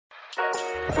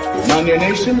Mountaineer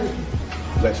Nation,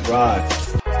 let's ride.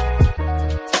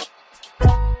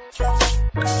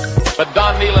 But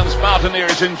Don Nealon's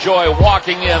Mountaineers enjoy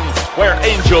walking in where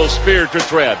angels fear to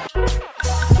tread.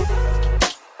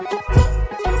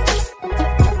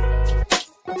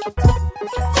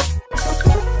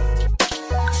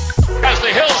 As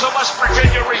the hills of West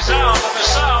Virginia resound with the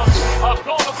sounds of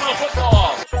Golden Blue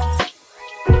football.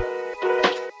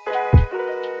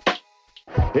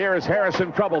 Here is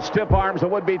Harrison trouble, stiff arms, the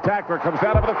would-be tackler, comes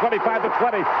down over the 25 to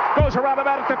 20, goes around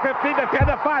about it to 15 to 10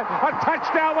 to 5, a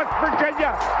touchdown West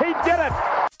Virginia, he did it!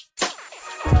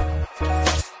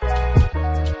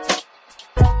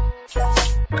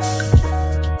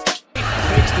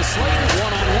 Takes the Slater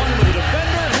one-on-one with the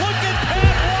defender, look at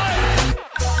Pat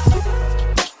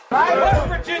White! West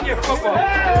Virginia football,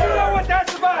 you know what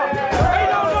that's about, they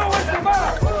don't know what it's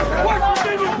about, West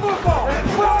Virginia football,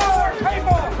 put on our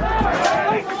table!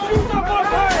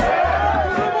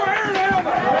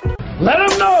 Let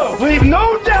them know. Leave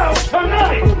no doubt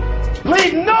tonight.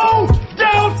 Leave no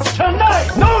doubt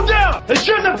tonight. No doubt. They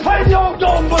shouldn't have played the old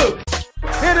Golden Blue.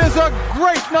 It is a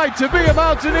great night to be a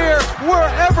Mountaineer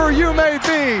wherever you may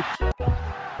be.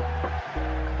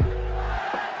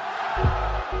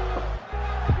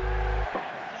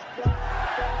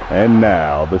 And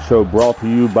now, the show brought to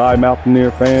you by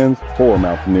Mountaineer fans for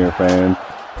Mountaineer fans,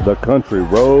 the Country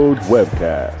Roads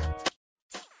Webcast.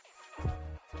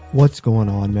 What's going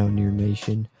on, Mountaineer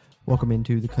Nation? Welcome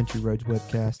into the Country Roads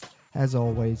Webcast. As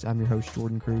always, I'm your host,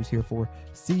 Jordan Cruz, here for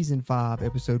Season 5,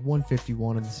 Episode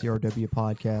 151 of the CRW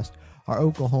Podcast, our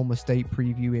Oklahoma State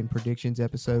preview and predictions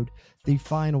episode, the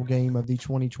final game of the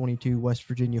 2022 West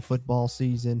Virginia football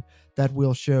season that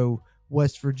will show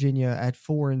West Virginia at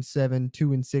 4-7,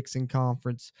 2-6 in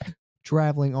conference,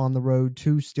 traveling on the road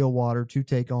to Stillwater to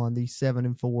take on the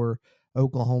 7-4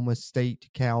 Oklahoma State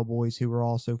Cowboys, who are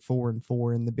also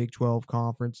 4-4 in the Big 12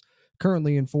 Conference,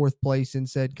 currently in fourth place in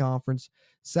said conference.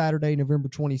 Saturday, November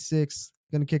 26th,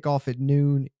 going to kick off at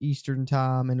noon Eastern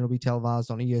time, and it'll be televised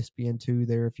on ESPN2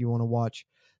 there if you want to watch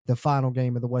the final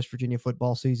game of the West Virginia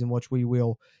football season, which we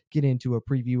will get into a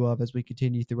preview of as we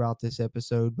continue throughout this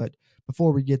episode. But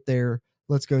before we get there,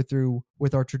 let's go through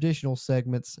with our traditional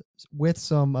segments with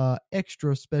some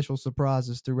extra special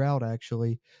surprises throughout,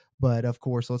 actually. But, of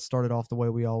course, let's start it off the way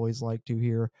we always like to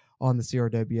here on the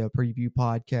CRW Preview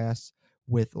Podcast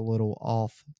with a little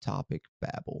off-topic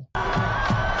babble.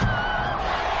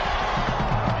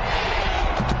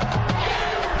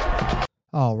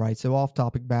 All right, so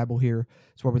off-topic babble here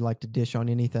is where we like to dish on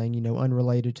anything,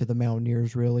 unrelated to the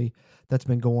Mountaineers, really, that's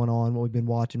been going on, what we've been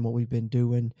watching, what we've been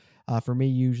doing. For me,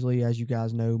 usually, as you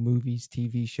guys know, movies,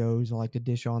 TV shows, I like to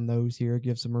dish on those here,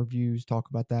 give some reviews,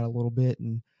 talk about that a little bit.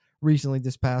 And recently,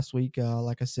 this past week,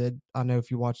 like I said, I know if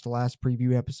you watched the last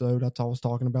preview episode, I was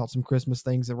talking about some Christmas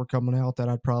things that were coming out that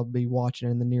I'd probably be watching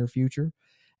in the near future.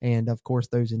 And, of course,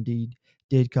 those indeed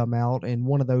did come out, and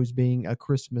one of those being A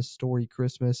Christmas Story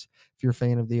Christmas. If you're a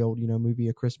fan of the old, movie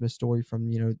A Christmas Story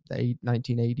from, the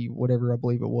 1980, whatever I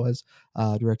believe it was,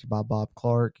 directed by Bob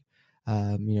Clark.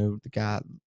 The guy,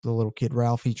 the little kid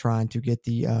Ralphie trying to get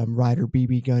the Ryder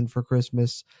BB gun for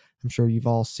Christmas. I'm sure you've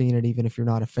all seen it, even if you're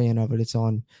not a fan of it. It's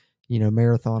on,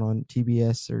 marathon on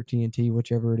TBS or TNT,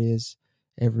 whichever it is,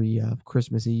 every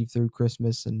Christmas Eve through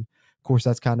Christmas. And of course,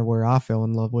 that's kind of where I fell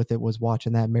in love with it, was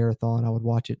watching that marathon. I would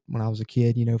watch it when I was a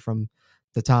kid, from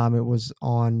the time it was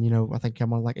on, I think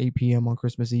I'm on like 8 p.m. on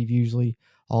Christmas Eve, usually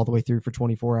all the way through for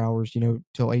 24 hours,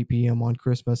 till 8 p.m. on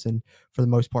Christmas. And for the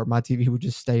most part, my TV would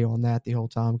just stay on that the whole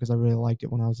time because I really liked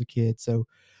it when I was a kid. So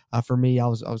for me, I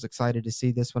was excited to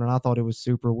see this one, and I thought it was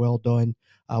super well done.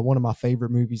 One of my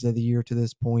favorite movies of the year to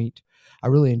this point. I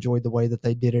really enjoyed the way that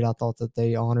they did it. I thought that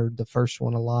they honored the first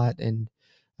one a lot, and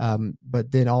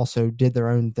but then also did their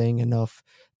own thing enough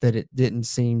that it didn't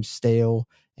seem stale.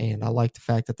 And I like the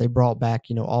fact that they brought back,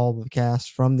 all the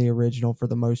cast from the original for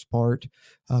the most part.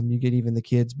 You get even the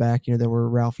kids back, there were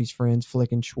Ralphie's friends,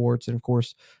 Flick and Schwartz, and of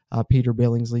course, Peter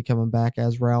Billingsley coming back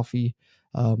as Ralphie,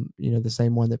 the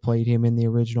same one that played him in the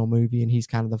original movie. And he's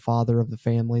kind of the father of the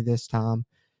family this time.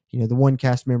 The one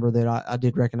cast member that I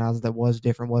did recognize that was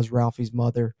different was Ralphie's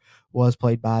mother, was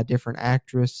played by a different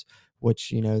actress,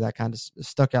 which, that kind of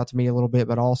stuck out to me a little bit.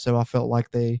 But also I felt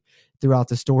like they, throughout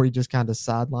the story, just kind of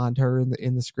sidelined her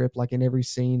in the script. Like in every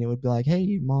scene, it would be like,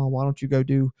 hey, Mom, why don't you go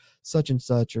do such and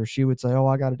such? Or she would say, oh,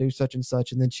 I got to do such and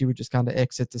such. And then she would just kind of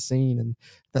exit the scene. And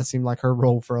that seemed like her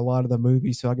role for a lot of the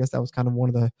movie. So I guess that was kind of one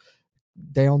of the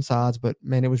downsides, but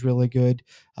man, it was really good.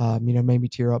 Made me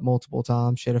tear up multiple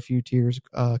times, shed a few tears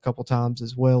a couple times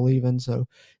as well, even. So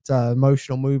it's an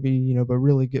emotional movie, but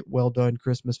really good, well done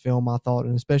Christmas film, I thought.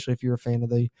 And especially if you're a fan of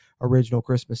the original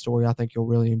Christmas Story, I think you'll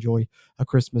really enjoy A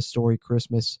Christmas Story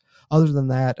Christmas. Other than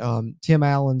that, Tim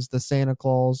Allen's The Santa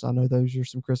Claus, I know those are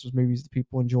some Christmas movies that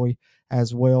people enjoy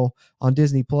as well. On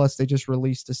Disney Plus, they just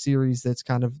released a series that's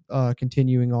kind of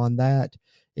continuing on that.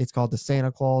 It's called The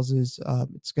Santa Clauses.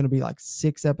 It's going to be like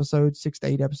 6 to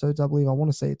 8 episodes, I believe. I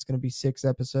want to say it's going to be 6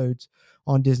 episodes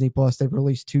on Disney Plus. They've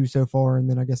released 2 so far, and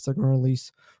then I guess they're going to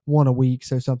release 1 a week.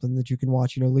 So something that you can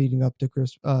watch, leading up to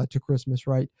Christmas,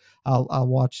 right? I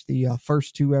watched the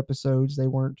first 2 episodes. They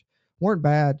weren't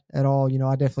bad at all.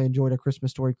 I definitely enjoyed A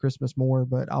Christmas Story Christmas more,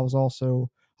 but I was also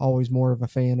always more of a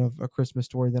fan of A Christmas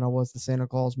Story than I was the Santa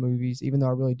Claus movies, even though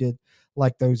I really did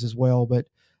like those as well. But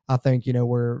I think,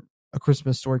 where A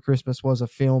Christmas Story Christmas was a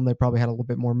film, they probably had a little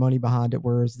bit more money behind it,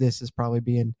 whereas this is probably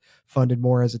being funded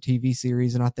more as a TV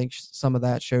series. And I think some of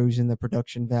that shows in the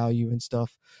production value and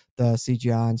stuff, the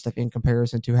CGI and stuff, in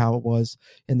comparison to how it was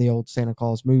in the old Santa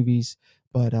Claus movies.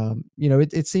 But,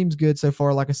 it seems good so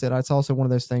far. Like I said, it's also one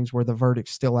of those things where the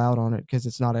verdict's still out on it because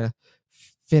it's not a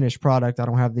finished product. I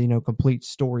don't have the complete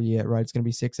story yet, right? It's going to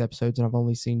be 6 episodes and I've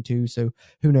only seen 2, so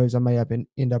who knows, I may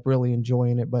end up really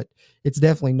enjoying it, but it's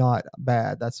definitely not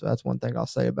bad. That's one thing I'll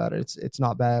say about it. It's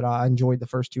not bad. I enjoyed the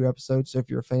first 2 episodes, so if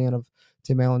you're a fan of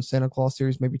Tim Allen's Santa Claus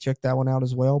series, maybe check that one out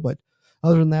as well. But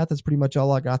other than that, that's pretty much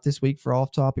all I got this week for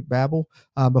Off Topic Babble.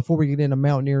 Before we get into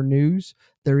Mountaineer news,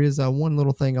 there is one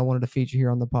little thing I wanted to feature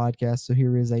here on the podcast. So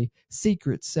here is a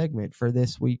secret segment for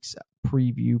this week's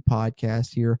preview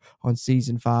podcast here on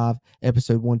Season 5,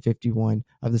 Episode 151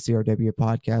 of the CRW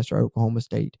Podcast, our Oklahoma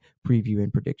State Preview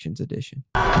and Predictions Edition.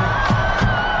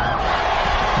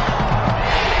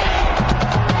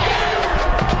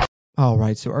 All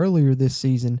right, so earlier this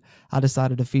season, I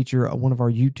decided to feature one of our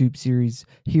YouTube series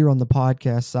here on the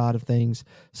podcast side of things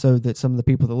so that some of the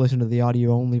people that listen to the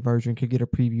audio-only version could get a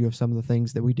preview of some of the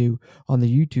things that we do on the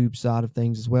YouTube side of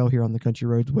things as well here on the Country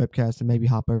Roads webcast, and maybe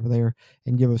hop over there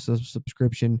and give us a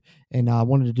subscription. And I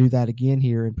wanted to do that again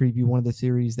here and preview one of the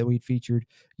series that we'd featured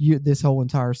this whole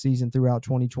entire season throughout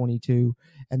 2022,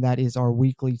 and that is our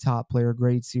weekly Top Player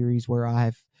Grade series, where I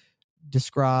have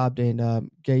described and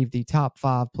gave the top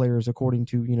 5 players according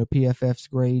to PFF's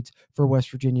grades for West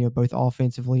Virginia, both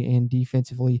offensively and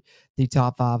defensively, the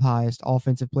top 5 highest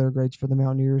offensive player grades for the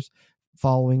Mountaineers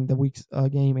following the week's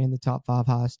game, and the top 5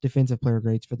 highest defensive player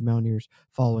grades for the Mountaineers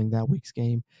following that week's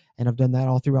game. And I've done that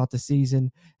all throughout the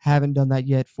season. Haven't done that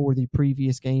yet for the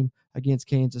previous game against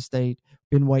Kansas State.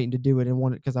 Been waiting to do it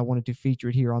and because I wanted to feature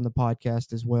it here on the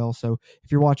podcast as well. So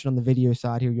if you're watching on the video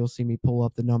side here, you'll see me pull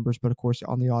up the numbers, but of course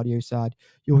on the audio side,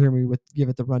 you'll hear me give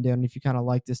it the rundown. And if you kind of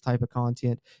like this type of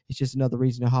content, it's just another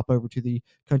reason to hop over to the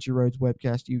Country Roads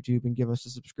webcast YouTube and give us a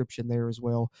subscription there as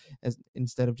well, as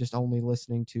instead of just only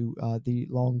listening to the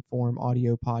long form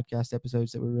audio podcast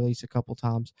episodes that we release a couple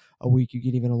times a week. You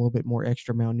get even a little bit more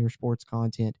extra Mountaineer sports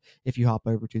content if you hop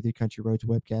over to the Country Roads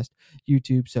webcast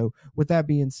YouTube. So with that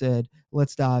being said,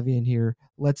 let's dive in here.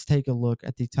 Let's take a look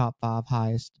at the top 5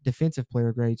 highest defensive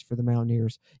player grades for the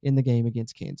Mountaineers in the game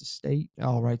against Kansas State.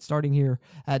 All right, starting here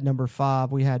at number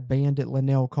 5, we had Bandit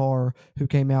Linnell Carr, who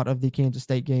came out of the Kansas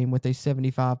State game with a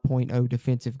 75.0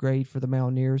 defensive grade for the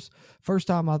Mountaineers. First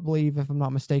time, I believe, if I'm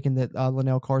not mistaken, that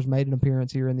Linnell Carr's made an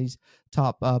appearance here in these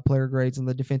top player grades on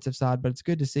the defensive side, but it's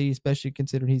good to see, especially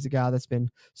considering he's a guy that's been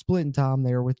splitting time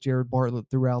there with Jared Bartlett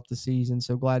throughout the season.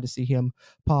 So glad to see him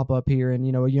pop up here, and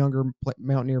a younger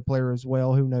Mountaineer player as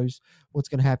well. Who knows what's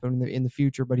going to happen in the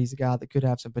future, but he's a guy that could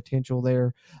have some potential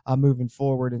there moving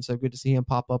forward, and so good to see him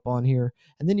pop up on here.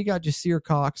 And then you got Jasir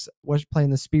Cox playing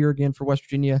the spear again for West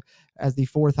Virginia as the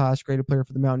 4th highest graded player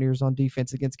for the Mountaineers on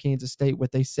defense against Kansas State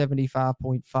with a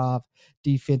 75.5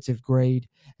 defensive grade.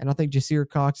 And I think Jasir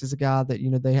Cox is a guy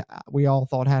that we all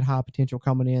thought had high potential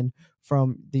coming in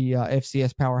from the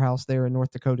FCS powerhouse there in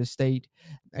North Dakota State,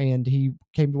 and he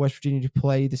came to West Virginia to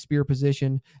play the spear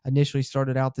position. Initially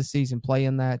started out this season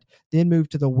playing that, then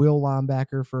moved to the will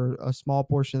linebacker for a small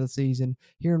portion of the season.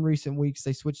 Here in recent weeks,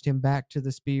 they switched him back to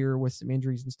the spear with some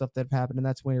injuries and stuff that have happened, and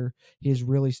that's where he has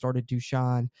really started to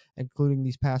shine, including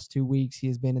these past 2 weeks. He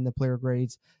has been in the player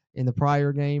grades in the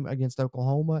prior game against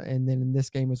Oklahoma, and then in this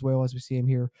game as well, as we see him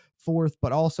here fourth,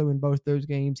 but also in both those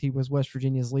games, he was West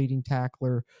Virginia's leading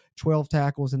tackler. 12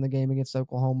 tackles in the game against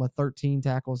Oklahoma, 13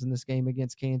 tackles in this game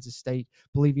against Kansas State. I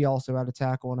believe he also had a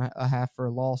tackle and a half for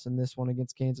a loss in this one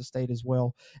against Kansas State as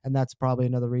well. And that's probably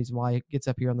another reason why it gets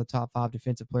up here on the top 5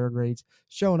 defensive player grades,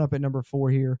 showing up at number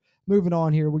 4 here. Moving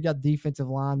on here, we got defensive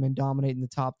linemen dominating the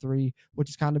top 3, which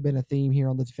has kind of been a theme here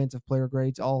on the defensive player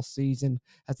grades all season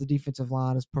as the defensive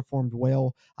line has performed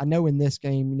well. I know in this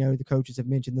game, the coaches have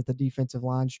mentioned that the defensive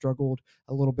line struggled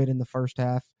a little bit in the first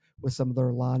half with some of their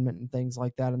alignment and things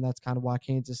like that. And that's kind of why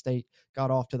Kansas State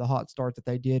got off to the hot start that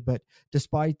they did. But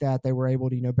despite that, they were able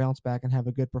to, bounce back and have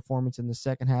a good performance in the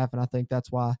second half. And I think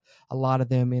that's why a lot of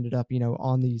them ended up,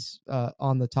 on these,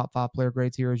 on the top 5 player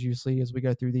grades here, as you see, as we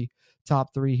go through the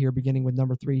top 3 here, beginning with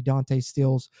number 3, Dante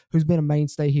Stills, who's been a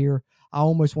mainstay here. I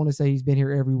almost want to say he's been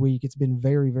here every week. It's been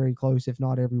very, very close, if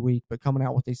not every week, but coming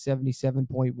out with a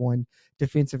 77.1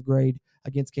 defensive grade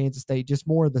against Kansas State, just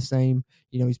more of the same.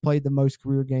 He's played the most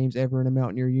career games ever in a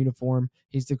Mountaineer uniform.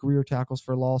 He's the career tackles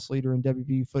for loss leader in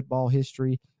WVU football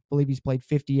history. I believe he's played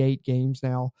 58 games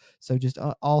now. So just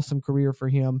an awesome career for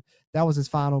him. That was his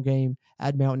final game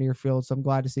at Mountaineer Field. So I'm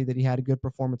glad to see that he had a good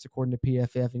performance according to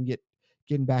PFF and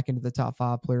getting back into the top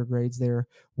 5 player grades there.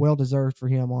 Well deserved for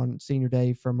him on senior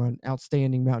day from an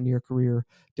outstanding Mountaineer career.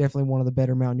 Definitely one of the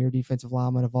better Mountaineer defensive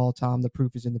linemen of all time. The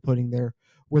proof is in the pudding there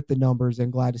with the numbers,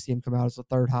 and glad to see him come out as the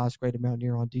 3rd highest graded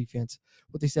Mountaineer on defense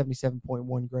with a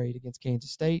 77.1 grade against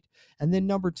Kansas State. And then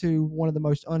number 2, one of the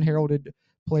most unheralded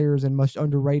players and most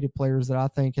underrated players that I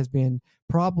think has been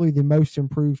probably the most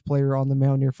improved player on the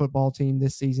Mountaineer football team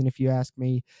this season, if you ask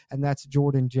me, and that's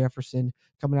Jordan Jefferson,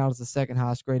 coming out as the 2nd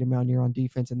highest graded Mountaineer on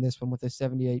defense in this one with a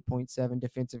 78.7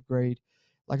 defensive grade.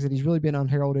 Like I said, he's really been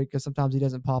unheralded because sometimes he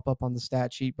doesn't pop up on the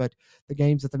stat sheet, but the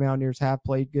games that the Mountaineers have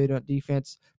played good on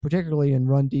defense, particularly in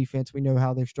run defense, we know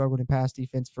how they've struggled in pass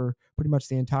defense for pretty much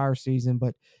the entire season,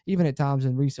 but even at times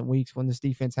in recent weeks when this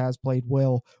defense has played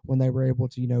well, when they were able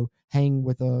to, hang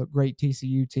with a great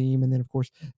TCU team and then, of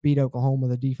course, beat Oklahoma,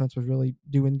 the defense was really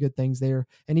doing good things there.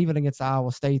 And even against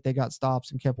Iowa State, they got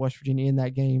stops and kept West Virginia in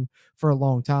that game for a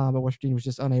long time, but West Virginia was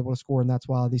just unable to score, and that's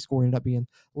why the score ended up being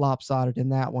lopsided in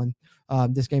that one.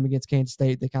 This game against Kansas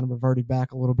State, they kind of reverted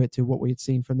back a little bit to what we had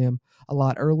seen from them a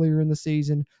lot earlier in the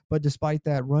season. But despite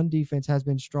that, run defense has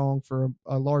been strong for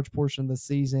a large portion of the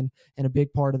season, and a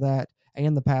big part of that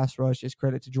and the pass rush is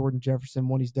credit to Jordan Jefferson,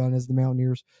 what he's done as the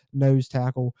Mountaineers' nose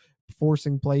tackle,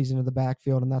 forcing plays into the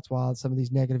backfield, and that's why some of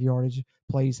these negative yardage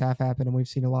plays have happened, and we've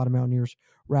seen a lot of Mountaineers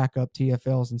rack up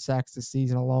TFLs and sacks this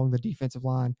season along the defensive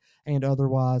line and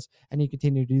otherwise, and he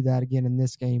continued to do that again in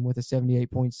this game with a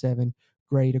 78.7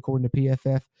 grade according to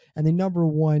PFF. And the number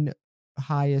 1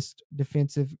 highest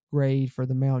defensive grade for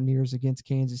the Mountaineers against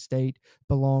Kansas State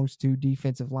belongs to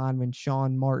defensive lineman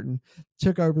Sean Martin.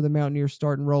 Took over the Mountaineers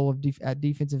starting role at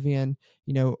defensive end,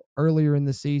 earlier in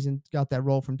the season, got that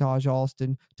role from Taj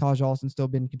Austin. Taj Austin still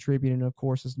been contributing, of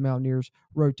course, as the Mountaineers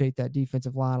rotate that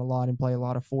defensive line a lot and play a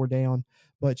lot of 4 down.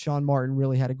 But Sean Martin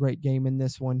really had a great game in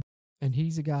this one. And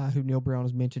he's a guy who Neil Brown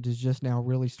has mentioned is just now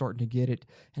really starting to get it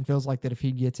and feels like that if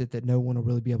he gets it, that no one will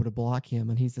really be able to block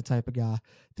him. And he's the type of guy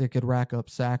that could rack up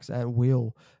sacks at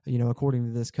will, according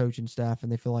to this coaching staff.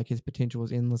 And they feel like his potential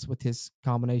is endless with his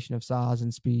combination of size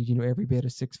and speed, every bit of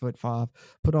 6'5",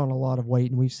 put on a lot of weight.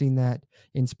 And we've seen that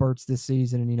in spurts this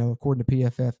season. And, according to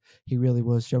PFF, he really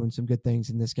was showing some good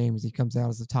things in this game as he comes out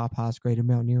as the top highest graded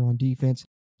Mountaineer on defense.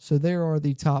 So there are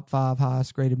the top 5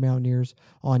 highest graded Mountaineers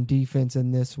on defense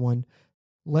in this one.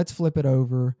 Let's flip it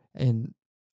over and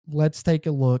let's take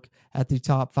a look at the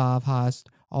top 5 highest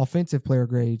offensive player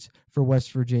grades for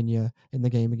West Virginia in the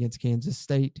game against Kansas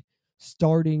State.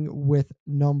 Starting with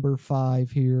number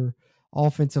 5 here,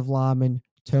 offensive lineman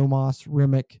Tomas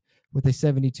Remick with a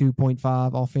 72.5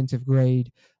 offensive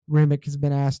grade. Remick has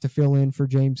been asked to fill in for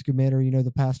James Gamitter,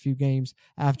 the past few games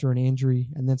after an injury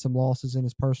and then some losses in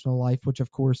his personal life, which, of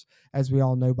course, as we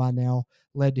all know by now,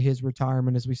 led to his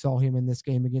retirement as we saw him in this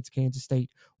game against Kansas State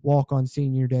walk on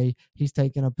senior day. He's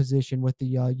taken a position with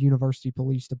the University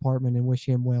Police Department and wish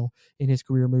him well in his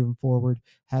career moving forward.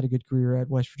 Had a good career at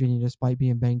West Virginia despite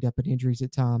being banged up at injuries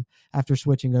at time after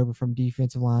switching over from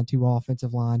defensive line to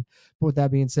offensive line. But with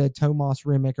that being said, Tomas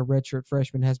Remick, a redshirt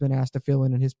freshman, has been asked to fill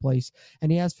in his place,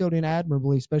 and he has filled in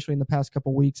admirably, especially in the past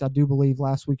couple weeks. I do believe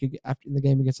last week after in the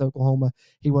game against Oklahoma,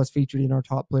 he was featured in our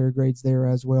top player grades there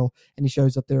as well, and he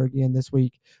shows up there again this week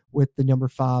with the number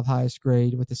 5 highest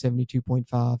grade with the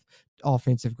 72.5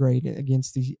 offensive grade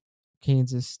against the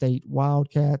Kansas State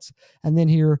Wildcats. And then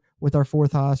here with our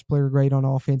fourth highest player grade on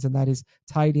offense, and that is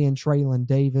tight end Traylon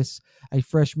Davis, a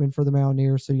freshman for the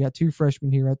Mountaineers. So you got 2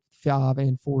 freshmen here at 5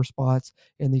 and 4 spots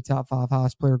in the top 5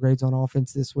 highest player grades on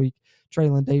offense this week.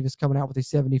 Traylon Davis coming out with a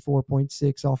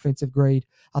 74.6 offensive grade.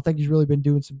 I think he's really been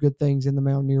doing some good things in the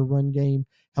Mountaineer run game,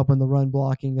 helping the run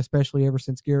blocking, especially ever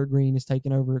since Garrett Green has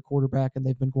taken over at quarterback, and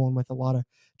they've been going with a lot of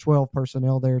 12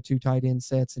 personnel there, 2 tight end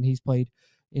sets, and he's played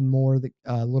in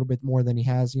a little bit more than he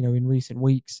has, in recent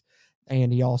weeks.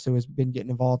 And he also has been getting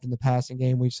involved in the passing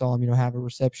game. We saw him, have a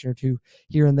reception or 2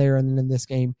 here and there. And then in this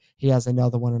game, he has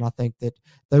another one. And I think that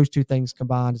those 2 things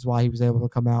combined is why he was able to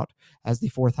come out as the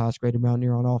 4th highest graded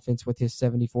Mountaineer on offense with his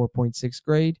 74.6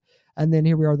 grade. And then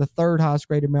here we are, the 3rd highest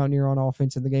graded Mountaineer on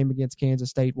offense in the game against Kansas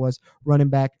State was running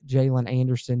back Jalen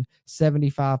Anderson,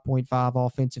 75.5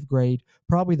 offensive grade.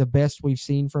 Probably the best we've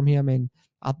seen from him. And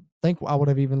I think I would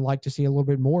have even liked to see a little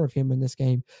bit more of him in this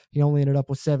game. He only ended up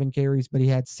with 7 carries, but he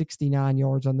had 69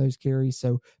 yards on those carries.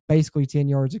 So basically 10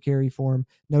 yards a carry for him.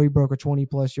 No, he broke a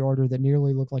 20-plus yarder that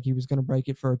nearly looked like he was going to break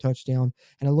it for a touchdown.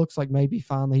 And it looks like maybe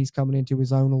finally he's coming into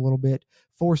his own a little bit,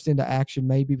 forced into action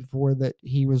maybe before that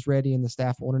he was ready and the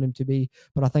staff wanted him to be.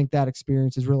 But I think that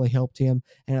experience has really helped him,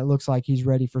 and it looks like he's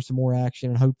ready for some more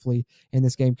action. And hopefully in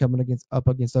this game coming up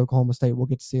against Oklahoma State, we'll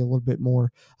get to see a little bit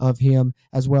more of him,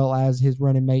 as well as his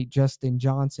running mate Justin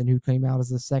Johnson, who came out as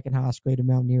the 2nd highest graded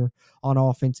Mountaineer on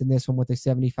offense in this one with a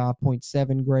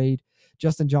 75.7 grade.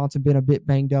 Justin Johnson been a bit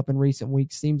banged up in recent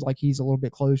weeks. Seems like he's a little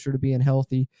bit closer to being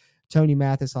healthy. Tony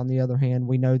Mathis, on the other hand,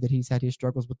 we know that he's had his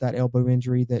struggles with that elbow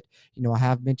injury that, I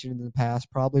have mentioned in the past,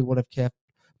 probably would have kept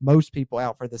most people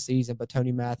out for the season, but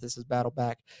Tony Mathis has battled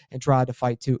back and tried to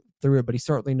fight through it, but he's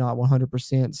certainly not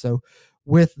 100%. So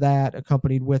with that,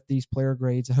 accompanied with these player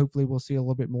grades, hopefully we'll see a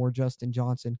little bit more Justin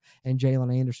Johnson and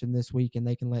Jalen Anderson this week, and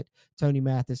they can let Tony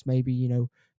Mathis maybe,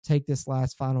 take this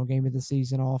last final game of the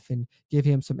season off and give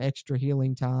him some extra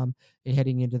healing time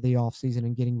heading into the offseason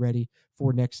and getting ready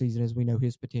for next season, as we know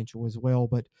his potential as well.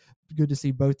 But good to see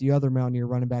both the other Mountaineer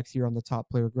running backs here on the top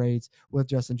player grades, with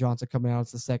Justin Johnson coming out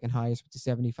as the 2nd highest with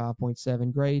the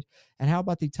 75.7 grade. And how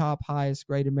about the top highest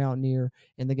graded Mountaineer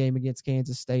in the game against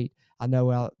Kansas State? I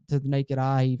know out to the naked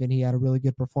eye, even he had a really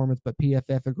good performance, but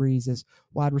PFF agrees as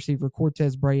wide receiver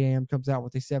Cortez Braham comes out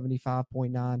with a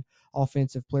 75.9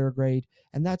 offensive player grade.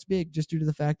 And that's big just due to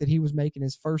the fact that he was making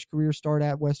his first career start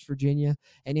at West Virginia.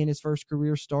 And in his first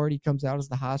career start, he comes out as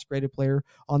the highest graded player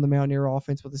on the Mountaineer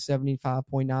offense with a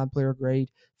 75.9 player grade,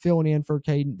 filling in for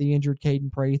the injured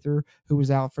Caden Prather, who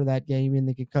was out for that game in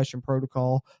the concussion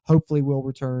protocol. Hopefully will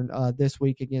return this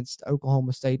week against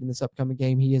Oklahoma State in this upcoming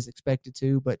game. He is expected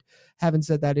to, but having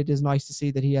said that, it is nice to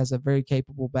see that he has a very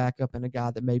capable backup and a guy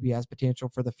that maybe has potential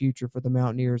for the future for the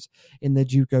Mountaineers in the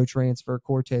JUCO transfer,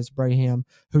 Cortez Braham,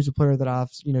 who's a player that I've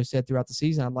said throughout the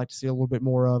season I'd like to see a little bit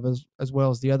more of, as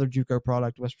well as the other JUCO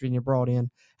product West Virginia brought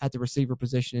in at the receiver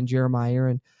position in Jeremiah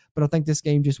Aaron. But I think this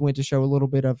game just went to show a little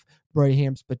bit of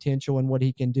Braham's potential and what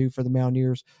he can do for the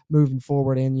Mountaineers moving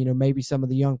forward, and maybe some of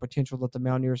the young potential that the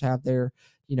Mountaineers have there.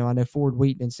 I know Ford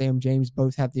Wheaton and Sam James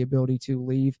both have the ability to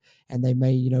leave, and they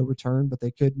may, return, but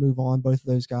they could move on, both of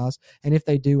those guys. And if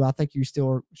they do, I think you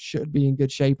still should be in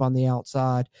good shape on the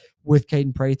outside with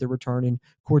Caden Prather returning,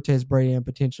 Cortez Braham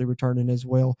potentially returning as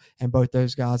well, and both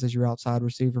those guys as your outside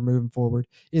receiver moving forward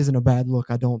isn't a bad look,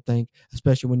 I don't think,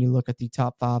 especially when you look at the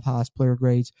top 5 highest player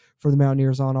grades for the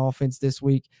Mountaineers on offense this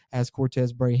week, as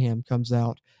Cortez Braham comes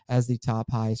out as the top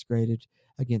highest graded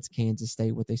against Kansas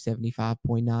State with a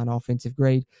 75.9 offensive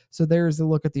grade. So there's a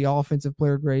look at the offensive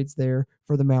player grades there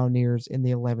for the Mountaineers in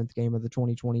the 11th game of the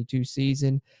 2022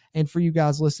 season. And for you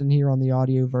guys listening here on the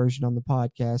audio version on the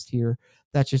podcast here,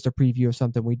 that's just a preview of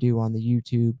something we do on the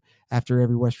YouTube after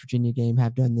every West Virginia game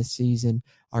have done this season,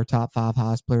 our top 5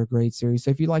 highest player grade series.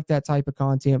 So if you like that type of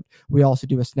content, we also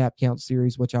do a snap count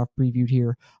series, which I've previewed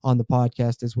here on the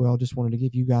podcast as well. Just wanted to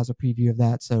give you guys a preview of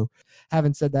that. So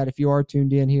having said that, if you are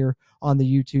tuned in here on the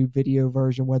YouTube video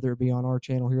version, whether it be on our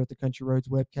channel here at the Country Roads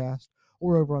webcast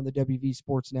or over on the WV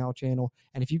Sports Now channel.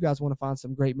 And if you guys want to find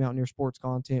some great Mountaineer sports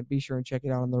content, be sure and check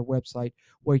it out on their website,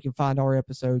 where you can find our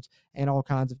episodes and all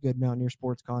kinds of good Mountaineer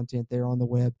sports content there on the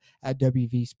web at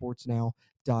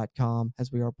WVSportsNow.com,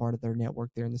 as we are part of their network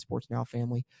there in the Sports Now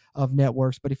family of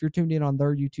networks. But if you're tuned in on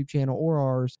their YouTube channel or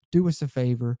ours, do us a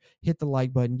favor, hit the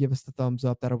like button, give us the thumbs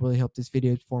up. That'll really help this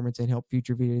video's performance and help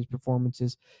future videos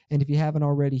performances. And if you haven't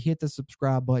already, hit the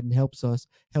subscribe button. Helps us,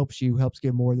 helps you, helps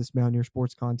get more of this Mountaineer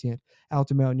sports content out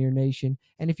to Mountaineer Nation.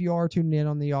 And if you are tuning in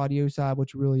on the audio side,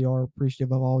 which really are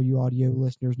appreciative of all you audio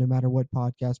listeners, no matter what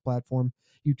podcast platform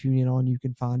you tune in on, you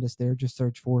can find us there. Just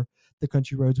search for the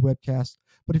Country Roads webcast.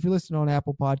 But if you're listening on Apple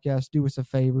Apple Podcasts, do us a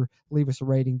favor, leave us a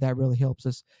rating. That really helps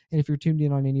us. And if you're tuned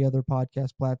in on any other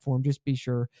podcast platform, just be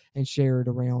sure and share it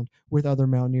around with other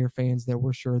Mountaineer fans that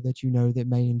we're sure that you know that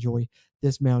may enjoy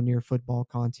this Mountaineer football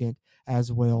content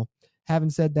as well. Having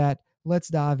said that, let's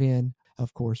dive in,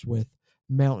 of course, with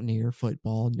Mountaineer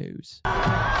football news.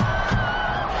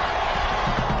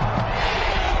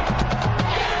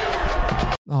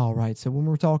 All right, so when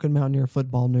we're talking Mountaineer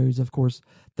football news, of course,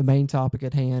 the main topic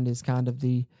at hand is kind of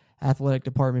the athletic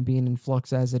department being in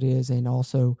flux as it is, and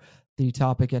also the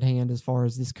topic at hand as far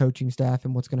as this coaching staff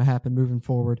and what's going to happen moving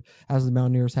forward as the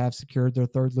Mountaineers have secured their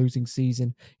third losing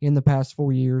season in the past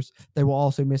 4 years. They will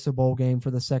also miss a bowl game for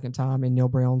the second time in Neal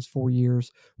Brown's 4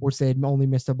 years, which they had only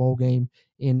missed a bowl game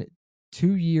in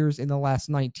 2 years in the last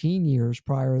 19 years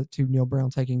prior to Neal Brown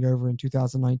taking over in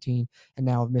 2019, and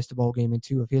now have missed a bowl game in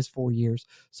 2 of his 4 years.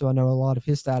 So I know a lot of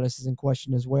his status is in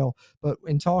question as well. But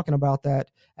in talking about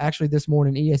that, actually this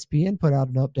morning ESPN put out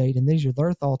an update, and these are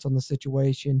their thoughts on the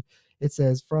situation. It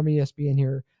says from ESPN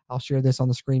here, I'll share this on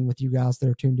the screen with you guys that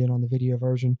are tuned in on the video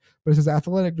version. But it says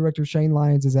athletic director Shane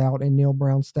Lyons is out, and Neal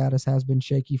Brown's status has been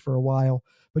shaky for a while.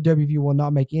 But WVU will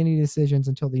not make any decisions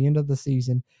until the end of the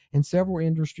season. And several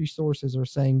industry sources are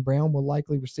saying Brown will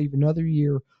likely receive another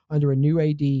year under a new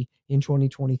AD in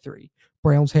 2023.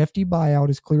 Brown's hefty buyout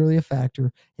is clearly a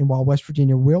factor, and while West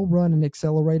Virginia will run an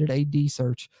accelerated AD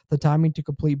search, the timing to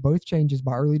complete both changes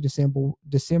by early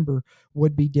December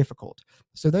would be difficult.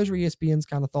 So those are ESPN's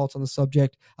kind of thoughts on the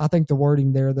subject. I think the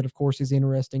wording there that, of course, is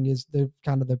interesting is the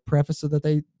kind of the preface that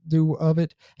they do of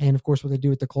it, and, of course, what they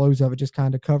do at the close of it, just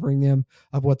kind of covering them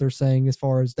of what they're saying as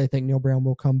far as they think Neal Brown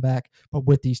will come back, but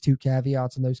with these two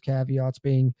caveats, and those caveats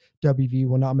being WVU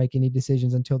will not make any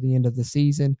decisions until the end of the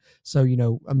season. So,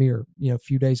 a mere,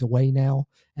 few days away now.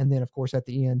 And then, of course, at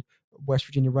the end, West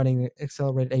Virginia running an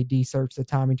accelerated AD search, the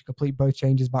timing to complete both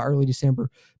changes by early December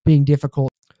being difficult.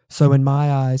 So in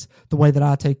my eyes, the way that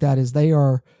I take that is they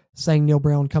are saying Neal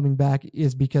Brown coming back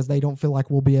is because they don't feel like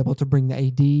we'll be able to bring the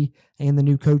AD and the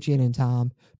new coach in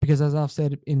time. Because as I've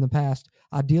said in the past,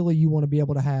 ideally you want to be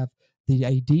able to have the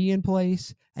AD in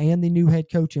place and the new head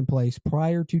coach in place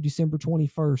prior to December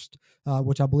 21st,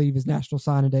 which I believe is National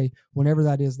Signing Day, whenever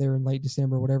that is there in late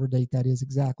December, whatever date that is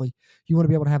exactly. You want to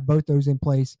be able to have both those in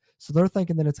place. So they're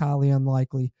thinking that it's highly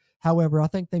unlikely. However, I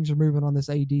think things are moving on this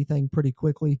AD thing pretty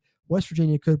quickly. West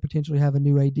Virginia could potentially have a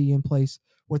new AD in place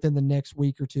within the next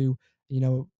week or two.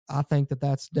 I think that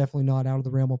that's definitely not out of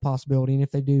the realm of possibility. And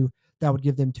if they do, that would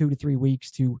give them 2 to 3 weeks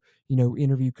to,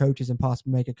 interview coaches and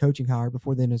possibly make a coaching hire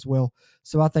before then as well.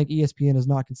 So I think ESPN is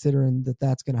not considering that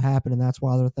that's going to happen, and that's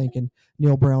why they're thinking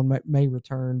Neal Brown may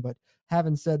return. But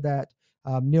having said that,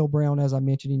 Neal Brown, as I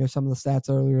mentioned, some of the stats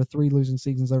earlier, 3 losing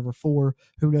seasons over 4.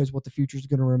 Who knows what the future is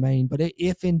going to remain. But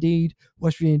if indeed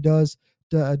West Virginia does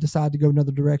decide to go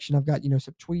another direction, I've got,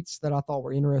 some tweets that I thought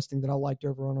were interesting that I liked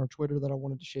over on our Twitter that I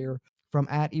wanted to share from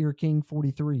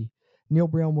 @EarKing43. Neal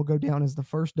Brown will go down as the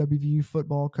first WVU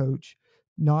football coach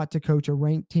not to coach a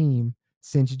ranked team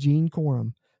since Gene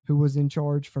Corum, who was in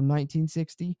charge from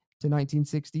 1960 to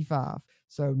 1965.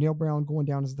 So Neal Brown going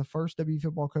down as the first WVU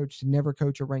football coach to never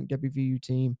coach a ranked WVU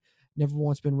team. Never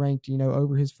once been ranked,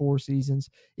 over his 4 seasons,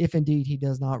 if indeed he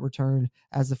does not return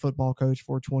as the football coach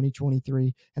for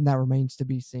 2023, and that remains to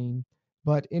be seen.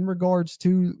 But in regards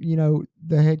to,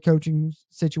 the head coaching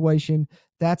situation,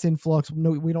 that's in flux.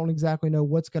 No, we don't exactly know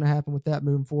what's going to happen with that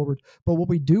moving forward. But what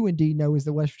we do indeed know is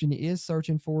that West Virginia is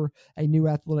searching for a new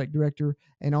athletic director.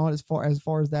 And as far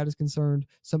as that is concerned,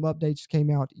 some updates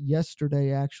came out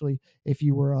yesterday, actually, if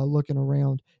you were looking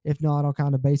around. If not, I'll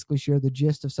kind of basically share the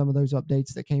gist of some of those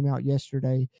updates that came out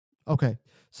yesterday. Okay,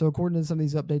 so according to some of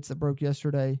these updates that broke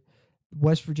yesterday,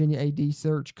 West Virginia AD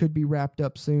search could be wrapped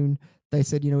up soon. They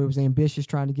said, it was ambitious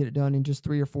trying to get it done in just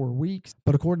 3 or 4 weeks.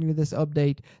 But according to this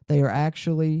update, they are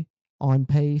actually on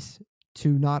pace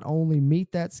to not only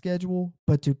meet that schedule,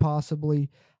 but to possibly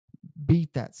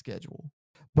beat that schedule.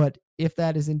 But if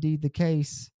that is indeed the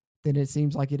case, then it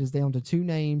seems like it is down to 2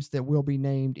 names that will be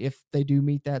named. If they do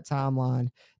meet that timeline,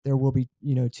 there will be,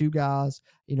 2 guys.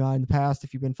 In the past,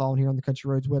 if you've been following here on the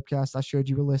Country Roads webcast, I showed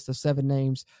you a list of 7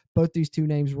 names. Both these 2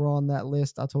 names were on that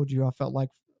list. I told you I felt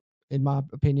like, in my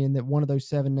opinion, that one of those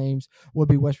 7 names would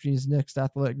be West Virginia's next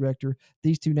athletic director.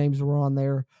 These 2 names were on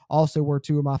there. Also were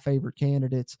 2 of my favorite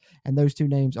candidates, and those 2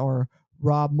 names are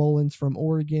Rob Mullins from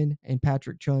Oregon and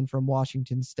Patrick Chun from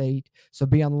Washington State. So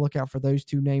be on the lookout for those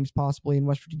two names possibly in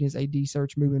West Virginia's AD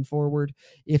search moving forward.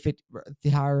 If the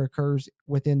hire occurs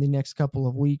within the next couple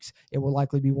of weeks, it will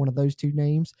likely be one of those two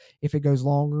names. If it goes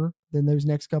longer than those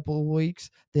next couple of weeks,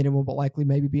 then it will likely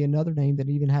maybe be another name that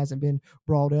even hasn't been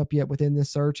brought up yet within this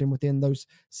search and within those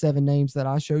 7 names that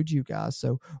I showed you guys.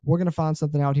 So we're going to find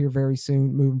something out here very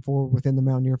soon moving forward within the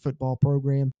Mountaineer football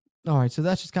program. All right, so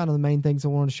that's just kind of the main things I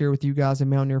want to share with you guys in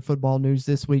Mountaineer football news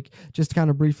this week. Just to kind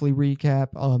of briefly recap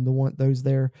those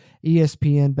there.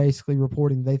 ESPN basically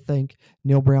reporting they think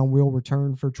Neal Brown will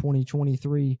return for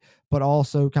 2023, but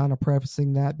also kind of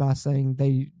prefacing that by saying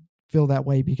they feel that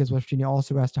way because West Virginia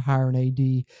also has to hire an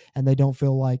AD, and they don't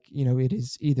feel like, it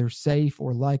is either safe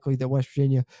or likely that West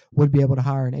Virginia would be able to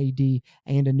hire an AD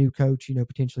and a new coach,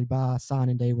 potentially by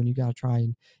signing day when you got to try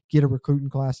and get a recruiting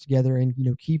class together and,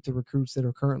 keep the recruits that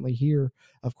are currently here,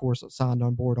 of course, signed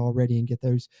on board already and get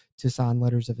those to sign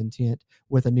letters of intent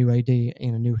with a new AD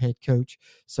and a new head coach.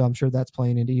 So I'm sure that's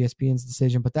playing into ESPN's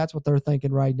decision, but that's what they're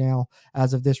thinking right now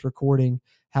as of this recording.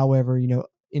 However,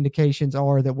 indications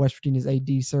are that West Virginia's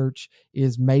AD search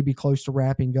is maybe close to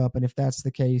wrapping up. And if that's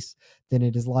the case, then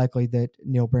it is likely that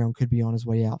Neal Brown could be on his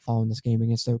way out following this game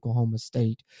against Oklahoma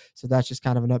State. So that's just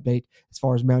kind of an update as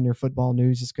far as Mountaineer football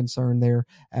news is concerned there,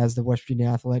 as the West Virginia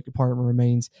Athletic Department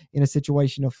remains in a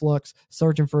situation of flux,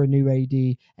 searching for a new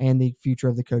AD and the future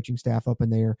of the coaching staff up in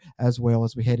there, as well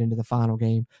as we head into the final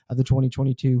game of the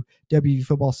 2022 WVU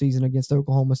football season against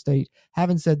Oklahoma State.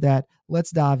 Having said that,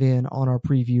 let's dive in on our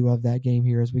preview of that game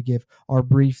here as we give our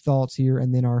brief thoughts here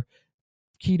and then our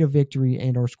key to victory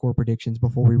and our score predictions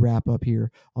before we wrap up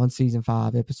here on Season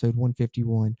 5, Episode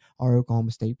 151, our Oklahoma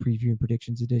State preview and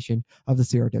predictions edition of the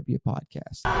CRW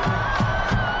podcast.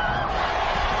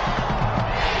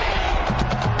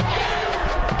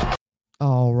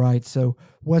 All right, so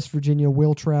West Virginia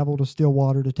will travel to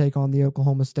Stillwater to take on the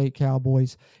Oklahoma State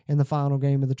Cowboys in the final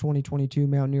game of the 2022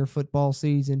 Mountaineer football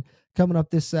season. Coming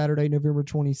up this Saturday, November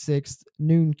 26th,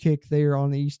 noon kick there on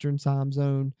the Eastern time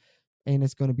zone, and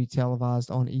it's going to be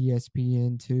televised on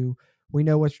ESPN2. We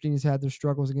know West Virginia's had their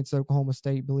struggles against Oklahoma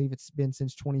State. I believe it's been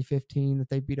since 2015 that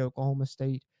they beat Oklahoma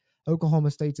State.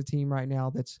 Oklahoma State's a team right now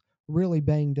that's really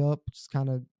banged up. It's kind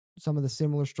of some of the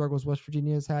similar struggles West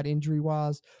Virginia has had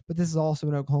injury-wise, but this is also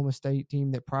an Oklahoma State team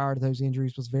that prior to those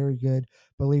injuries was very good.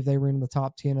 I believe they were in the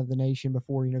top 10 of the nation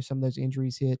before, some of those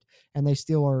injuries hit, and they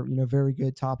still are, very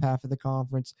good top half of the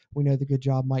conference. We know the good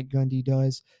job Mike Gundy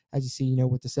does, as you see,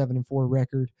 with the 7-4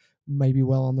 record, maybe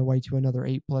well on their way to another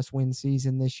 8+ win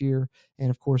season this year. And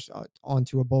of course, on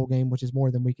to a bowl game, which is more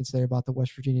than we can say about the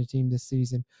West Virginia team this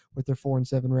season with their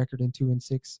 4-7 record and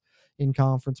 2-6 in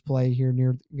conference play here,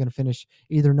 going to finish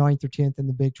either 9th or 10th in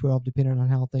the Big 12, depending on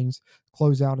how things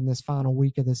close out in this final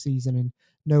week of the season. And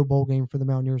no bowl game for the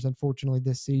Mountaineers, unfortunately,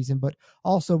 this season. But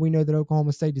also we know that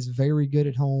Oklahoma State is very good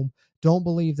at home. Don't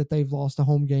believe that they've lost a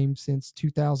home game since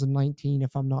 2019,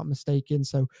 if I'm not mistaken.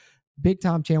 So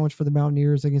big-time challenge for the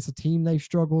Mountaineers against a team they've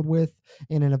struggled with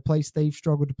and in a place they've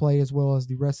struggled to play, as well as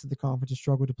the rest of the conference has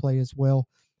struggled to play as well.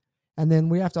 And then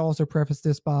we have to also preface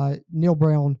this by Neal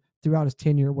Brown, throughout his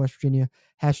tenure at West Virginia,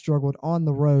 has struggled on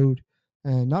the road,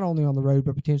 not only on the road,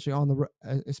 but potentially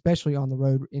especially on the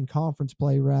road in conference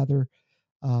play, rather.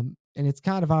 And it's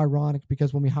kind of ironic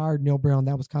because when we hired Neal Brown,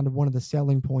 that was kind of one of the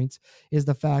selling points, is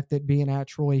the fact that being at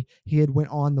Troy, he had went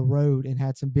on the road and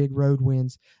had some big road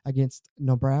wins against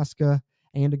Nebraska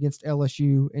and against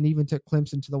LSU, and even took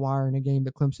Clemson to the wire in a game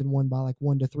that Clemson won by like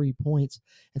 1 to 3 points.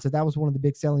 And so that was one of the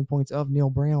big selling points of Neal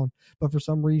Brown. But for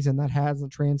some reason, that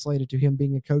hasn't translated to him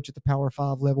being a coach at the Power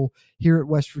 5 level here at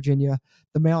West Virginia.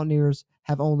 The Mountaineers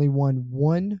have only won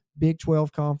one Big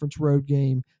 12 conference road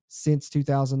game since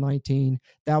 2019.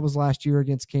 That was last year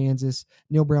against Kansas.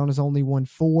 Neal Brown has only won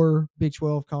 4 Big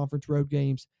 12 conference road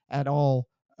games at all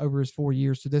over his 4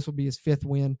 years. So this will be his 5th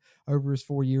win over his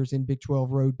 4 years in Big 12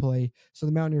 road play. So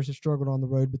the Mountaineers have struggled on the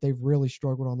road, but they've really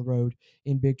struggled on the road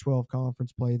in Big 12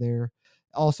 conference play there.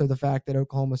 Also, the fact that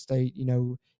Oklahoma State,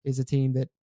 is a team that,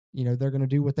 they're going to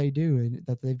do what they do and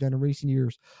that they've done in recent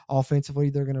years.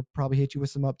 Offensively, they're going to probably hit you with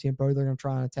some up-tempo. They're going to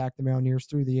try and attack the Mountaineers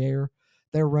through the air.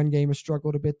 Their run game has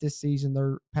struggled a bit this season.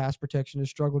 Their pass protection has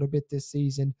struggled a bit this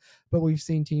season. But we've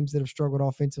seen teams that have struggled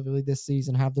offensively this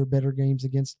season have their better games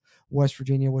against West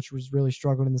Virginia, which was really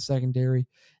struggling in the secondary.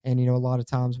 And, a lot of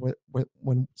times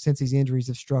since these injuries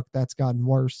have struck, that's gotten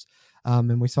worse.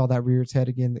 And we saw that rear its head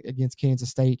again against Kansas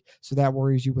State. So that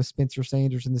worries you with Spencer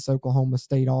Sanders and this Oklahoma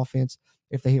State offense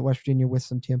if they hit West Virginia with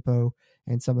some tempo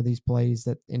and some of these plays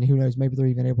and who knows, maybe they're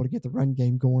even able to get the run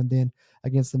game going then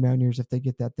against the Mountaineers if they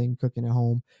get that thing cooking at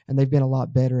home. And they've been a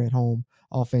lot better at home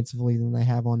offensively than they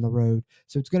have on the road.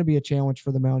 So it's going to be a challenge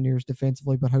for the Mountaineers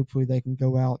defensively, but hopefully they can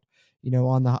go out,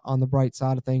 on the bright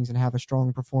side of things and have a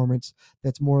strong performance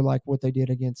that's more like what they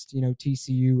did against,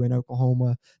 TCU and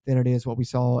Oklahoma than it is what we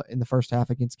saw in the first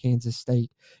half against Kansas State.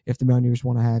 If the Mountaineers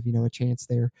want to have, a chance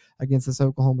there against this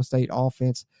Oklahoma State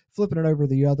offense. Flipping it over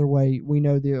the other way, we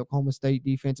know the Oklahoma State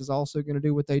defense is also going to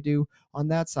do what they do on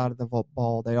that side of the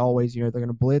ball. They always, they're going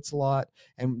to blitz a lot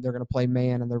and they're going to play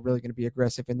man, and they're really going to be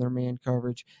aggressive in their man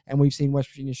coverage. And we've seen West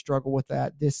Virginia struggle with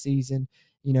that this season.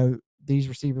 These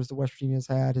receivers that West Virginia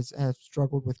have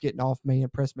struggled with getting off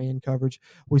press man coverage.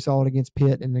 We saw it against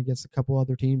Pitt and against a couple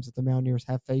other teams that the Mountaineers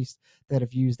have faced that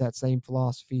have used that same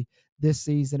philosophy this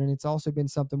season. And it's also been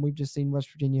something we've just seen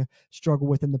West Virginia struggle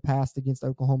with in the past against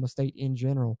Oklahoma State in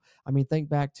general. I mean, think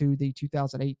back to the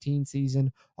 2018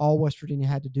 season. All West Virginia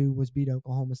had to do was beat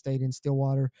Oklahoma State in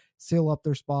Stillwater, seal up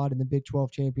their spot in the Big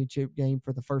 12 championship game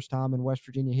for the first time in West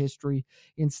Virginia history.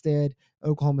 Instead,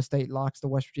 Oklahoma State locks the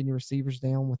West Virginia receivers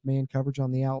down with man coverage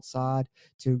on the outside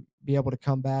to be able to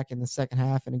come back in the second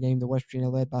half in a game that West Virginia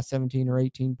led by 17 or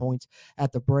 18 points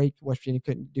at the break. West Virginia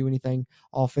couldn't do anything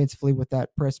offensively with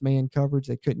that press man coverage.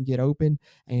 They couldn't get open,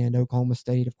 and Oklahoma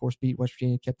State, of course, beat West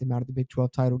Virginia, kept them out of the Big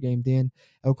 12 title game then.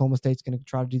 Oklahoma State's going to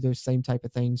try to do those same type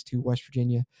of things to West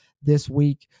Virginia this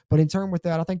week. But in turn with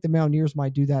that, I think the Mountaineers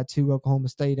might do that to Oklahoma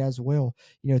State as well.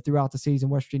 Throughout the season,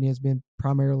 West Virginia has been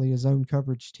primarily a zone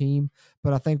coverage team,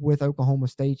 but I think with Oklahoma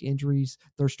State injuries,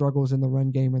 their struggles in the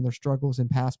run game and their struggles in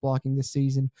pass blocking this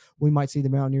season, we might see the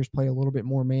Mountaineers play a little bit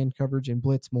more man coverage and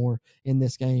blitz more in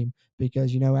this game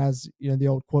because, as the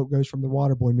old quote goes from the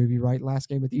Waterboy movie, right? Last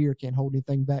game of the year, can't hold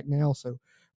anything back now. So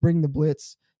bring the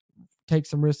blitz, take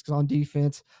some risks on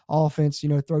defense, offense,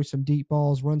 throw some deep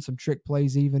balls, run some trick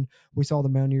plays even. We saw the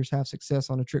Mountaineers have success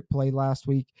on a trick play last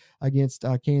week against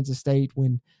Kansas State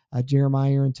when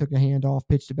Jeremiah Aaron took a handoff,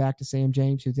 pitched it back to Sam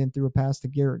James, who then threw a pass to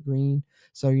Garrett Green.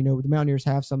 So, the Mountaineers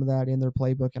have some of that in their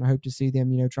playbook, and I hope to see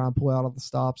them, try and pull out of the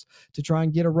stops to try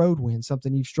and get a road win,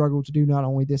 something you've struggled to do not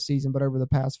only this season but over the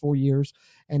past 4 years.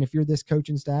 And if you're this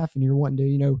coaching staff and you're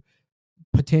wanting to,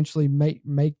 potentially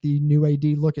make the new AD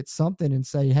look at something and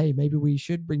say, hey, maybe we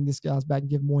should bring this guys back and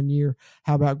give them 1 year.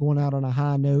 How about going out on a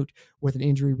high note with an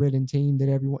injury-ridden team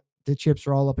that the chips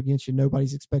are all up against you.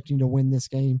 Nobody's expecting to win this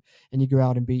game, and you go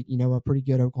out and beat, a pretty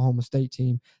good Oklahoma State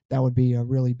team. That would be a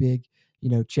really big,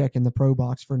 check in the pro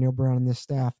box for Neal Brown and this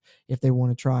staff if they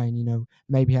want to try and,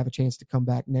 maybe have a chance to come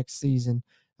back next season.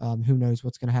 Who knows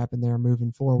what's going to happen there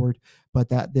moving forward, but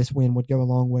this win would go a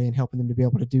long way in helping them to be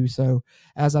able to do so.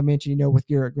 As I mentioned, with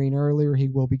Garrett Green earlier, he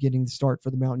will be getting the start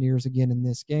for the Mountaineers again in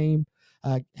this game.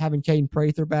 Having Caden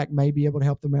Prather back may be able to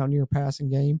help the Mountaineer passing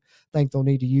game. I think they'll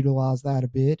need to utilize that a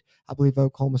bit. I believe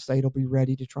Oklahoma State will be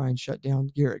ready to try and shut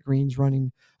down Garrett Green's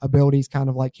running abilities, kind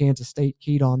of like Kansas State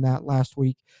keyed on that last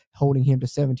week, holding him to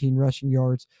 17 rushing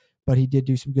yards. But he did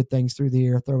do some good things through the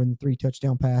air, throwing 3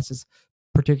 touchdown passes,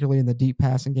 particularly in the deep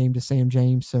passing game to Sam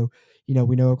James. So,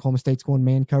 we know Oklahoma State's going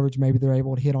man coverage. Maybe they're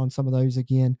able to hit on some of those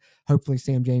again. Hopefully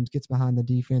Sam James gets behind the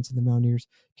defense and the Mountaineers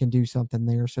can do something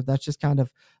there. So that's just kind of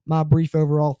my brief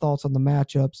overall thoughts on the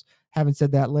matchups. Having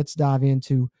said that, let's dive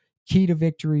into key to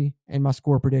victory and my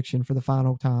score prediction for the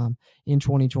final time in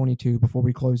 2022 before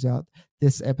we close out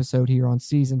this episode here on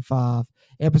Season 5,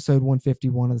 Episode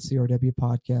 151 of the CRW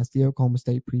Podcast, the Oklahoma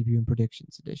State Preview and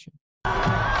Predictions Edition.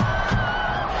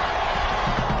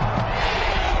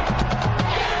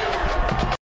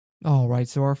 All right,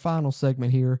 so our final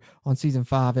segment here on Season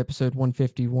 5, Episode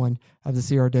 151 of the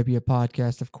CRW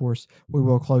Podcast, of course, we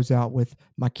will close out with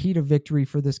my key to victory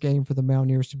for this game for the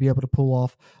Mountaineers to be able to pull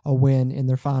off a win in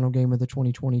their final game of the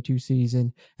 2022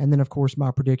 season, and then, of course, my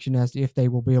prediction as to if they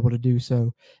will be able to do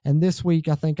so. And this week,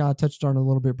 I think I touched on it a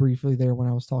little bit briefly there when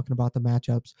I was talking about the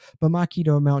matchups, but my key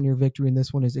to a Mountaineer victory in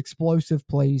this one is explosive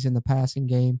plays in the passing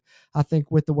game. I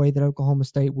think with the way that Oklahoma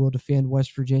State will defend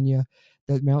West Virginia,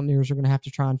 that Mountaineers are going to have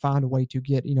to try and find a way to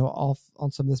get, off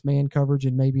on some of this man coverage.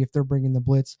 And maybe if they're bringing the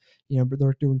blitz, but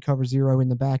they're doing cover 0 in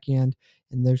the back end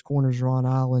and those corners are on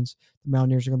islands, the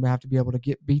Mountaineers are going to have to be able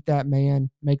to beat that man,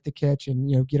 make the catch,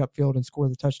 and, get upfield and score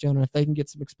the touchdown. And if they can get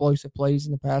some explosive plays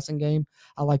in the passing game,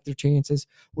 I like their chances.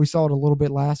 We saw it a little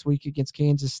bit last week against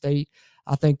Kansas State.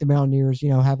 I think the Mountaineers,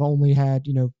 have only had,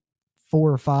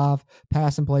 4 or 5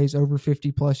 passing plays over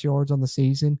 50-plus yards on the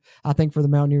season. I think for the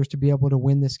Mountaineers to be able to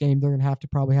win this game, they're going to have to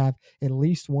probably have at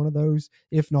least one of those,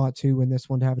 if not 2, in this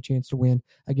one to have a chance to win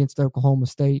against Oklahoma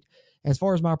State. As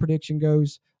far as my prediction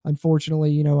goes,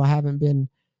 unfortunately, I haven't been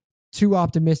too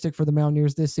optimistic for the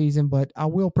Mountaineers this season, but I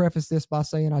will preface this by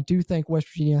saying I do think West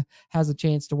Virginia has a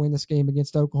chance to win this game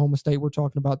against Oklahoma State. We're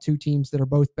talking about 2 teams that are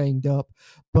both banged up,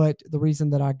 but the reason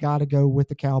that I got to go with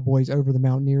the Cowboys over the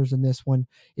Mountaineers in this one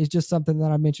is just something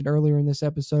that I mentioned earlier in this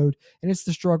episode, and it's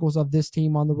the struggles of this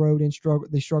team on the road and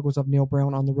the struggles of Neil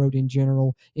Brown on the road in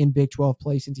general in Big 12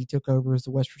 play since he took over as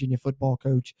the West Virginia football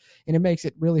coach, and it makes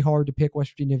it really hard to pick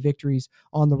West Virginia victories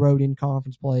on the road in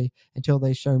conference play until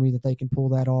they show me that they can pull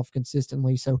that off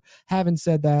consistently. So having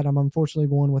said that, I'm unfortunately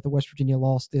going with the West Virginia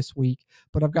loss this week,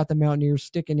 but I've got the Mountaineers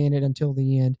sticking in it until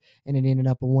the end, and it ended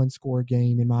up a 1-score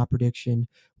game in my prediction,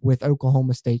 with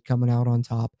Oklahoma State coming out on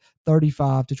top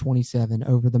 35-27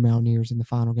 over the Mountaineers in the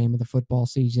final game of the football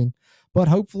season. But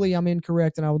hopefully I'm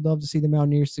incorrect, and I would love to see the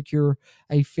Mountaineers secure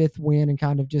a 5th win and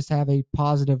kind of just have a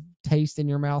positive taste in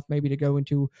your mouth, maybe to go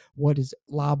into what is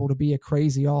liable to be a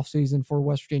crazy offseason for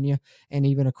West Virginia and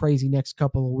even a crazy next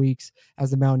couple of weeks, as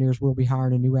the Mountaineers will be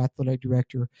hiring a new athletic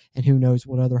director, and who knows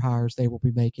what other hires they will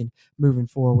be making moving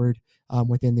forward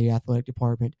within the athletic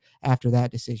department after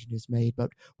that decision is made.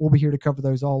 But we'll be here to cover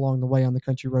those all along the way on the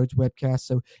Country Roads webcast.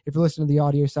 So if you're listening to the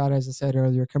audio side, as I said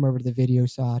earlier, come over to the video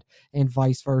side and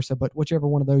vice versa. But whichever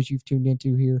one of those you've tuned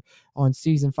into here on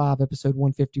Season 5, Episode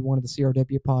 151 of the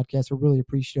CRW podcast, we're really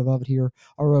appreciative of it here,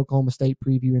 our Oklahoma State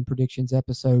preview and predictions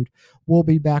episode. We'll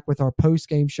be back with our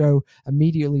post-game show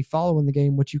immediately following the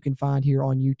game, which you can find here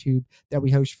on YouTube, that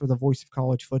we host for the Voice of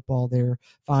College Football there.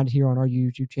 Find it here on our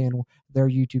YouTube channel, their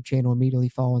YouTube channel, immediately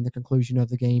following the conclusion of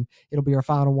the game. It'll be our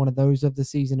final one of those of the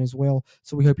season as well,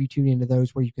 so we hope you tune into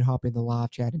those where you can hop in the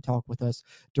live chat and talk with us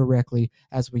directly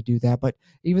as we do that. But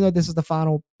even though this is the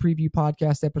final preview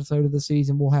podcast episode of the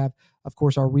season, we'll have, of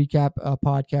course, our recap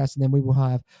podcast, and then we will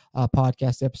have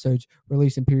podcast episodes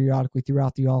releasing periodically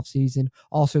throughout the off season.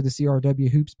 Also, the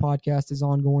CRW Hoops podcast is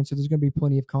ongoing, so there's going to be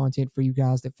plenty of content for you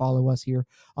guys that follow us here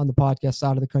on the podcast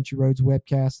side of the Country Roads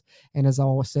webcast. And as I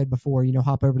always said before,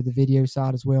 hop over to the video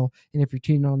side as well. And if you're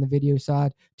tuning on the video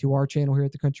side to our channel here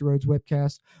at the Country Roads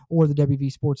webcast or the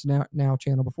WV Sports Now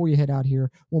channel, before you head out here,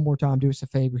 one more time, do us a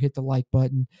favor, hit the like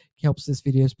button. It helps this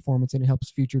video's performance, and it helps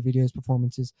future videos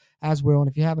performances as well. And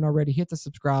if you haven't already, hit the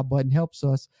subscribe button. Helps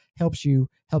us, helps you,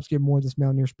 helps get more of this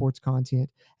Mountaineer sports content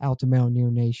out to Mountaineer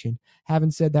Nation.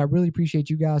 Having said that, really appreciate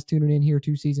you guys tuning in here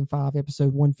to Season 5,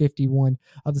 Episode 151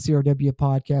 of the CRW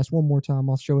podcast. One more time,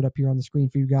 I'll show it up here on the screen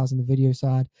for you guys on the video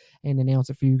side and announce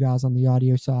it for you guys on the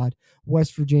audio side.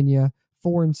 West Virginia,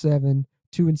 4-7,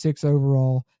 2-6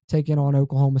 overall, taking on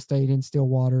Oklahoma State in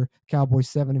Stillwater. Cowboys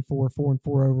 7-4, 4-4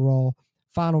 overall.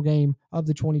 Final game of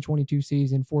the 2022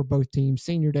 season for both teams.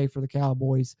 Senior day for the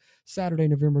Cowboys, Saturday,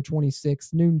 November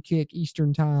 26th, noon kick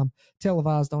Eastern time,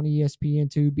 televised on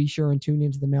ESPN2. Be sure and tune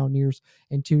into the Mountaineers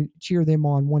and cheer them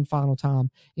on one final time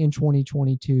in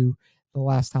 2022, the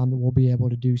last time that we'll be able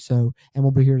to do so. And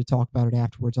we'll be here to talk about it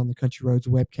afterwards on the Country Roads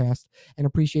webcast. And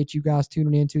appreciate you guys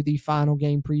tuning into the final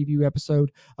game preview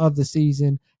episode of the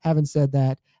season. Having said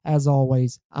that, as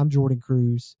always, I'm Jordan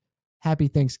Cruz. Happy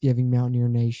Thanksgiving, Mountaineer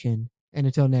Nation. And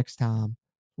until next time,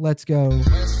 let's go.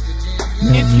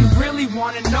 If you really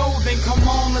want to know, then come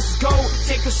on, let's go.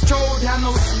 Take a stroll down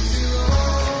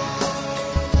those